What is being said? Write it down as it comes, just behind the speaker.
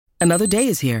Another day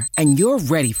is here, and you're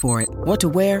ready for it. What to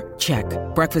wear? Check.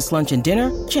 Breakfast, lunch, and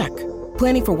dinner? Check.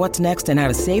 Planning for what's next and how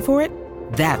to save for it?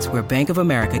 That's where Bank of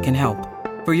America can help.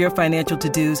 For your financial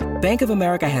to-dos, Bank of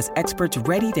America has experts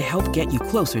ready to help get you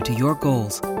closer to your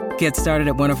goals. Get started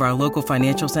at one of our local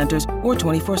financial centers or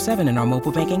 24/7 in our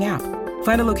mobile banking app.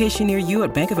 Find a location near you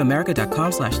at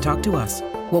bankofamerica.com/talktous.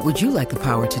 What would you like the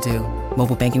power to do?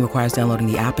 Mobile banking requires downloading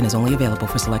the app and is only available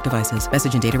for select devices.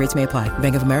 Message and data rates may apply.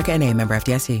 Bank of America N.A., member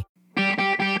FDIC.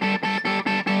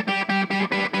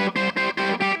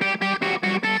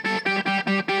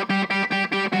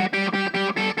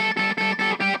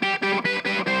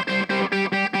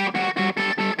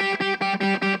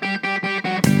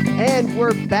 And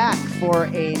we're back for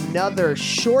another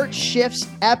Short Shifts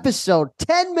episode.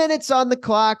 10 minutes on the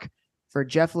clock for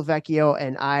Jeff Lavecchio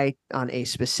and I on a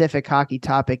specific hockey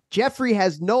topic. Jeffrey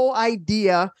has no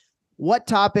idea what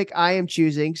topic I am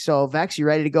choosing. So, Vex, you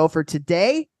ready to go for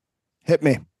today? Hit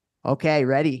me. Okay,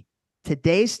 ready.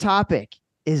 Today's topic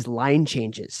is line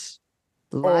changes.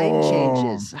 Line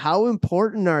changes. How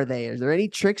important are they? Are there any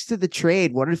tricks to the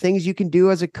trade? What are things you can do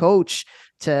as a coach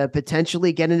to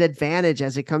potentially get an advantage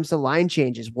as it comes to line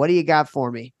changes? What do you got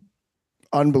for me?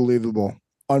 Unbelievable.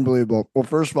 Well,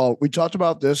 first of all, we talked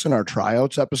about this in our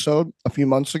tryouts episode a few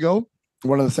months ago.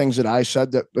 One of the things that I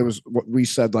said that it was what we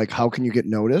said, like, how can you get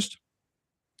noticed?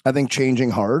 I think changing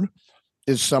hard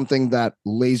is something that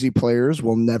lazy players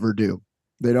will never do.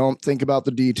 They don't think about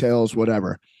the details,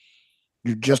 whatever.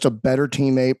 You're just a better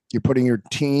teammate. You're putting your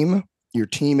team, your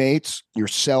teammates,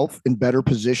 yourself in better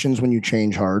positions when you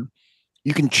change hard.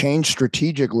 You can change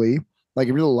strategically. Like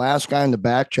if you're the last guy in the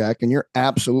back check and you're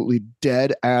absolutely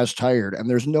dead ass tired and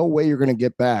there's no way you're going to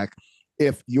get back.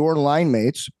 If your line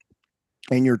mates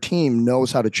and your team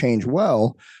knows how to change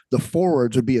well, the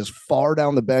forwards would be as far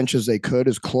down the bench as they could,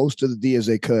 as close to the D as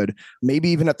they could, maybe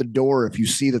even at the door if you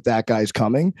see that guy's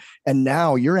coming. And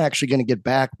now you're actually going to get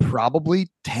back probably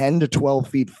 10 to 12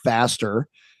 feet faster,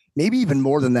 maybe even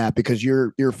more than that, because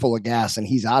you're full of gas and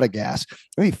he's out of gas.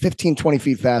 Maybe 15, 20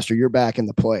 feet faster, you're back in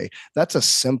the play. That's a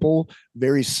simple,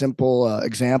 very simple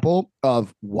example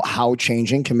of how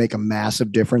changing can make a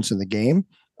massive difference in the game.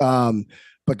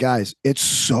 But guys, it's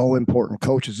so important.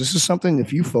 Coaches, this is something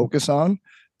if you focus on,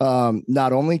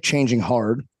 not only changing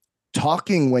hard,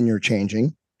 talking when you're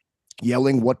changing,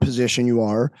 yelling what position you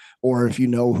are, or if you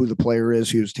know who the player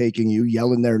is who's taking you,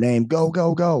 yelling their name, go,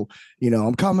 go, go,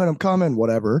 I'm coming,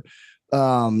 whatever.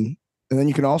 And then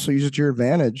you can also use it to your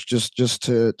advantage, just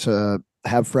to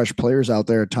have fresh players out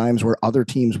there at times where other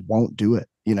teams won't do it,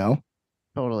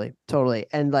 Totally.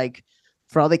 And like,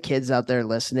 for all the kids out there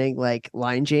listening, like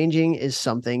line changing is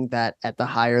something that at the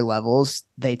higher levels,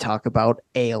 they talk about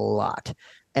a lot.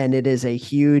 And it is a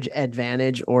huge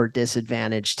advantage or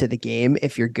disadvantage to the game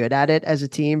if you're good at it as a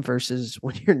team versus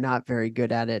when you're not very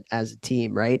good at it as a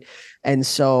team, right? And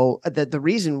so the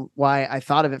reason why I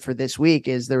thought of it for this week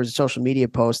is there was a social media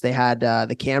post. They had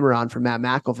the camera on for Matt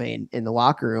McIlvain in the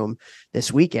locker room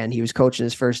this weekend. He was coaching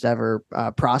his first ever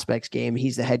prospects game.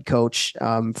 He's the head coach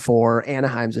for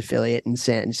Anaheim's affiliate in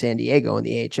San Diego in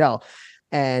the AHL.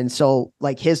 And so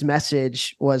like his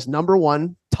message was, number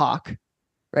one, talk.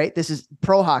 Right? This is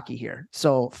pro hockey here.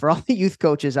 So for all the youth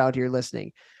coaches out here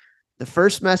listening, the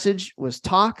first message was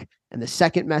talk, and the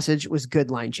second message was good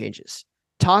line changes.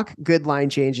 Talk, good line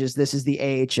changes. This is the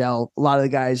AHL. A lot of the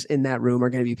guys in that room are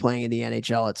going to be playing in the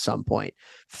NHL at some point.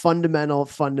 Fundamental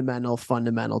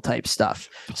type stuff.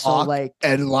 Talk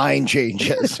and line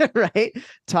changes. Right?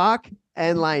 Talk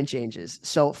and line changes.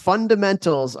 So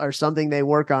fundamentals are something they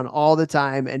work on all the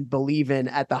time and believe in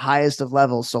at the highest of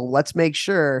levels. So let's make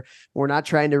sure we're not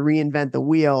trying to reinvent the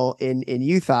wheel in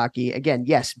youth hockey. Again,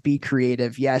 yes, be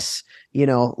creative. Yes,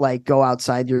 like go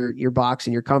outside your box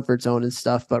and your comfort zone and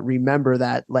stuff. But remember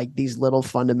that like these little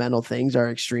fundamental things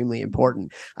are extremely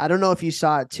important. I don't know if you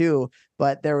saw it too,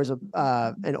 but there was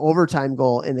an overtime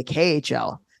goal in the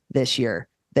KHL this year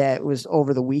that was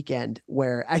over the weekend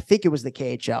where I think it was the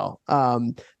KHL.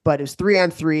 But it was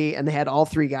 3-on-3 and they had all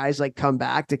three guys like come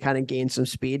back to kind of gain some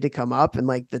speed to come up. And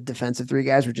like the defensive three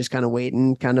guys were just kind of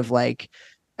waiting kind of like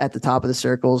at the top of the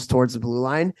circles towards the blue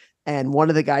line. And one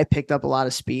of the guy picked up a lot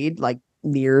of speed, like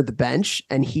near the bench,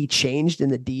 and he changed in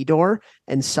the D door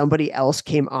and somebody else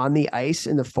came on the ice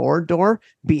in the forward door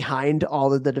behind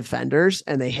all of the defenders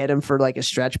and they hit him for like a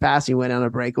stretch pass. He went on a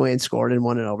breakaway and scored and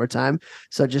won in overtime.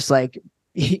 So just like,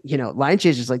 line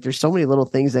changes, like there's so many little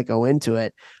things that go into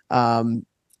it.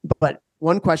 But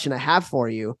one question I have for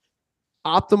you,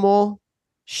 optimal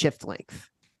shift length.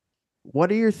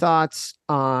 What are your thoughts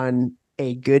on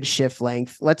a good shift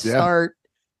length? Let's start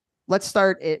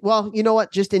it. Well, you know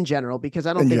what? Just in general, because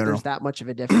I don't think there's that much of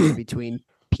a difference between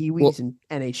peewees and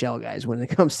NHL guys when it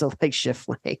comes to like shift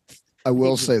length. I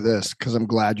will say this because I'm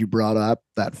glad you brought up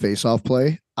that face-off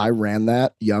play. I ran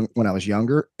that when I was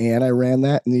younger, and I ran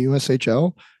that in the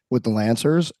USHL with the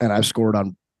Lancers, and I've scored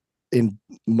in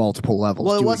multiple levels.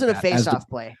 Well, it wasn't a face-off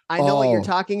play. I know what you're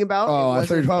talking about. I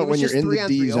thought you were talking when you're in the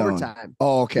D zone. Overtime.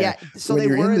 Oh, okay. Yeah, so when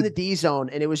they were in the D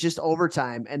zone, and it was just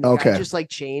overtime, and the guy just like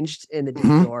changed in the D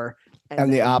door.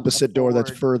 And the opposite door that's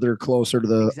further closer to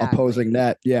the opposing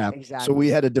net. Yeah. Exactly. So we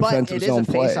had a defensive zone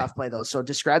play. It is a face-off play, though. So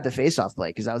describe the face-off play,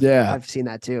 because I've seen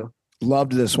that too.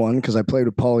 Loved this one because I played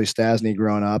with Paulie Stasny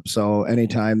growing up. So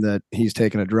anytime that he's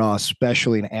taken a draw,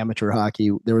 especially in amateur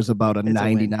hockey, there was about a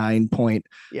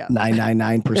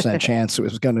 99.999% chance it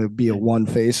was going to be a one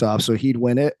face-off. So he'd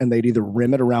win it, and they'd either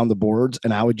rim it around the boards,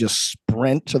 and I would just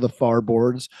sprint to the far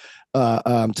boards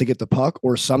to get the puck,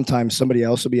 or sometimes somebody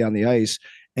else would be on the ice,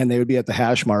 and they would be at the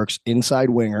hash marks, inside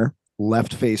winger,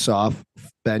 left face-off,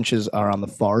 benches are on the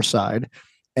far side,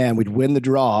 and we'd win the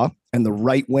draw, and the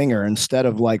right winger, instead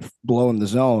of like blowing the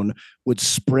zone, would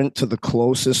sprint to the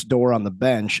closest door on the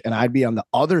bench, and I'd be on the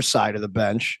other side of the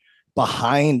bench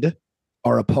behind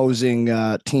our opposing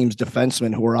team's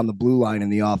defensemen who are on the blue line in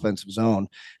the offensive zone.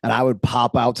 And I would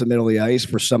pop out to the middle of the ice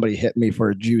for somebody hitting me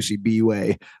for a juicy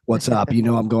B-way. What's up? You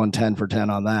know, I'm going 10 for 10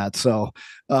 on that. So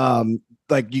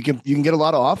like you can get a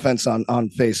lot of offense on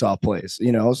face-off plays,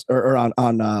 you know, or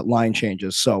on line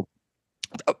changes. So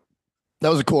that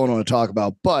was a cool one to talk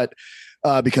about, but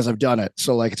because I've done it.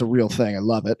 So like, it's a real thing. I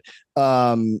love it.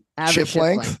 Shift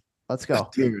length. Let's go.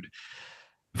 Dude.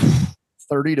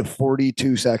 30 to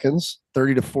 42 seconds,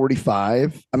 30 to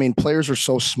 45. I mean, players are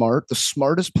so smart. The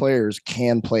smartest players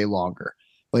can play longer.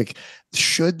 Like,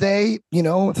 should they, you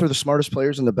know, if they're the smartest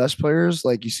players and the best players,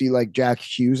 like you see like Jack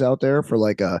Hughes out there for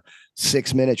like a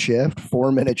 6-minute shift,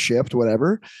 4-minute shift,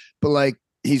 whatever. But like,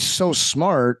 he's so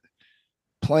smart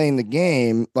playing the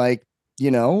game, like, you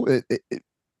know,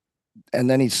 and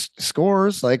then he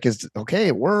scores, like, is okay,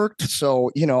 it worked.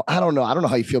 So, you know, I don't know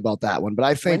how you feel about that one, but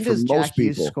I think for most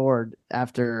people, scored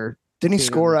after. Didn't he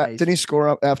score after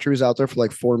he was out there for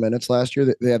like 4 minutes last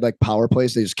year? They had like power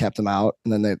plays. They just kept him out,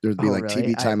 and then there'd be like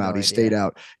really? TV timeout. He stayed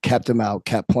out, kept him out,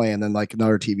 kept playing, then like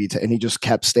another TV, and he just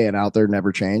kept staying out there,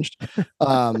 never changed.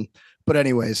 But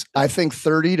anyways, I think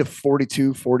 30 to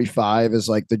 42, 45 is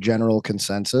like the general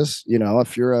consensus. You know,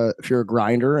 if you're a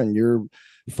grinder and you're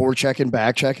forechecking,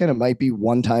 back checking, it might be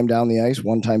one time down the ice,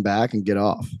 one time back, and get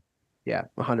off. Yeah,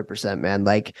 100%, man.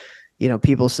 Like, you know,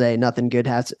 people say nothing good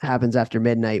happens after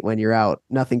midnight when you're out.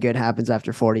 Nothing good happens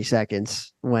after 40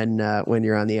 seconds when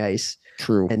you're on the ice.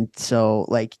 True. And so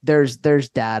like there's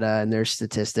data and there's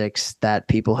statistics that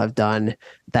people have done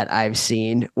that I've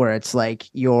seen where it's like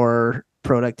your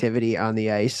productivity on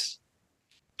the ice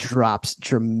drops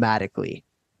dramatically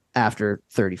after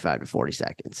 35 to 40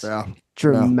 seconds. Yeah.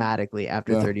 Dramatically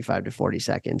after 35 to 40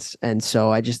 seconds. And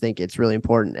so I just think it's really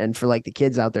important. And for like the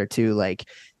kids out there too, like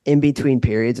in between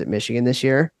periods at Michigan this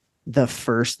year, the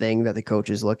first thing that the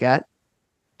coaches look at,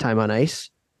 time on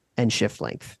ice and shift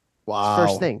length. Wow.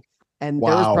 First thing. And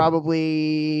there was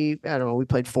probably, I don't know, we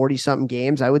played 40 something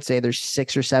games. I would say there's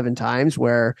 6 or 7 times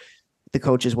where the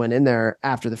coaches went in there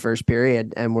after the first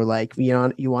period and were like, you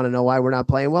know, you want to know why we're not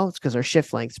playing well? It's because our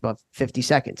shift length's about 50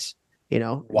 seconds, you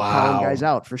know, calling guys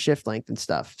out for shift length and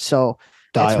stuff. So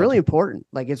it's really important.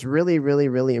 Like, it's really, really,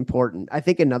 really important. I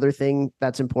think another thing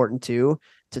that's important too,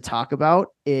 to talk about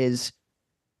is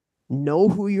know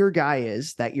who your guy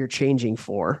is that you're changing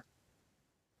for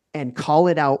and call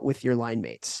it out with your line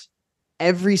mates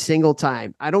every single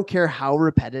time. I don't care how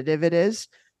repetitive it is,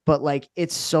 but like,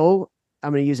 it's so,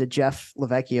 I'm going to use a Jeff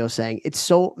Lavecchio saying, it's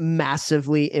so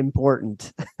massively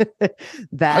important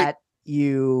that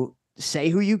you say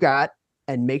who you got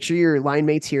and make sure your line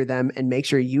mates hear them and make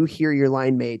sure you hear your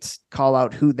line mates call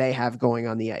out who they have going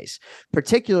on the ice,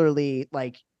 particularly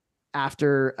like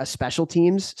after a special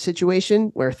teams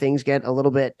situation where things get a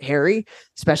little bit hairy,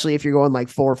 especially if you're going like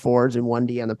 4 forwards and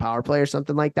 1D on the power play or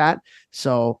something like that.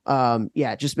 So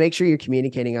yeah, just make sure you're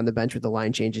communicating on the bench with the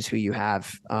line changes who you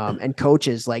have. And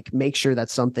coaches, like, make sure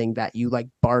that's something that you like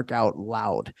bark out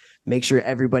loud. Make sure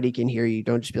everybody can hear you.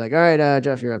 Don't just be like, all right,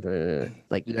 Jeff, you're up.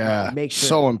 Like, make sure.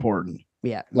 So important.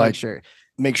 Yeah. Like,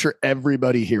 make sure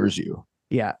everybody hears you.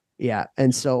 Yeah. Yeah.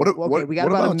 And so we got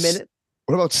about a minute.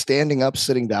 What about standing up,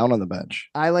 sitting down on the bench?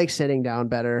 I like sitting down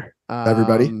better.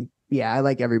 Everybody? Yeah, I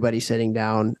like everybody sitting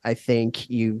down. I think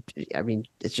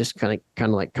it's just kind of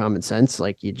like common sense.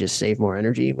 Like, you just save more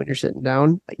energy when you're sitting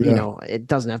down. You know, it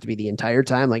doesn't have to be the entire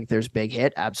time. Like, if there's a big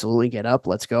hit, absolutely get up.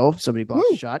 Let's go. Somebody blocks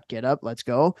a shot, get up. Let's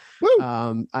go.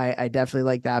 I definitely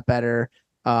like that better.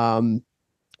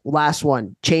 Last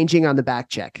one, changing on the back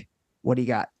check. What do you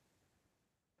got?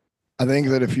 I think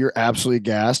that if you're absolutely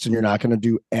gassed and you're not going to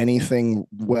do anything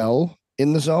well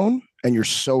in the zone and you're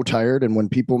so tired, and when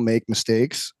people make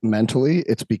mistakes mentally,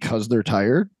 it's because they're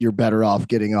tired, you're better off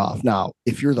getting off. Now,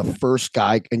 if you're the first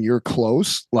guy and you're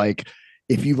close, like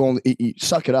if you've only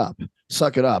suck it up.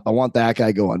 I want that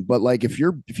guy going. But like if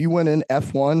you went in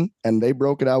F1 and they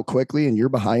broke it out quickly and you're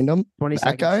behind them,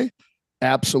 that guy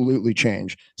absolutely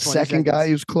change. Second guy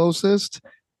who's closest,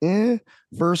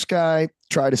 first guy,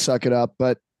 try to suck it up,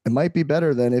 but it might be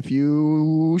better than if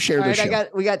you share this.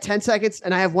 We got 10 seconds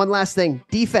and I have one last thing.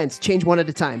 Defense, change one at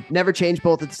a time. Never change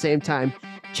both at the same time.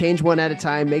 Change one at a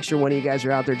time. Make sure one of you guys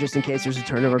are out there just in case there's a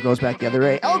turnover, goes back the other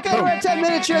way. Okay, we're at 10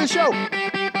 minutes. Share the show.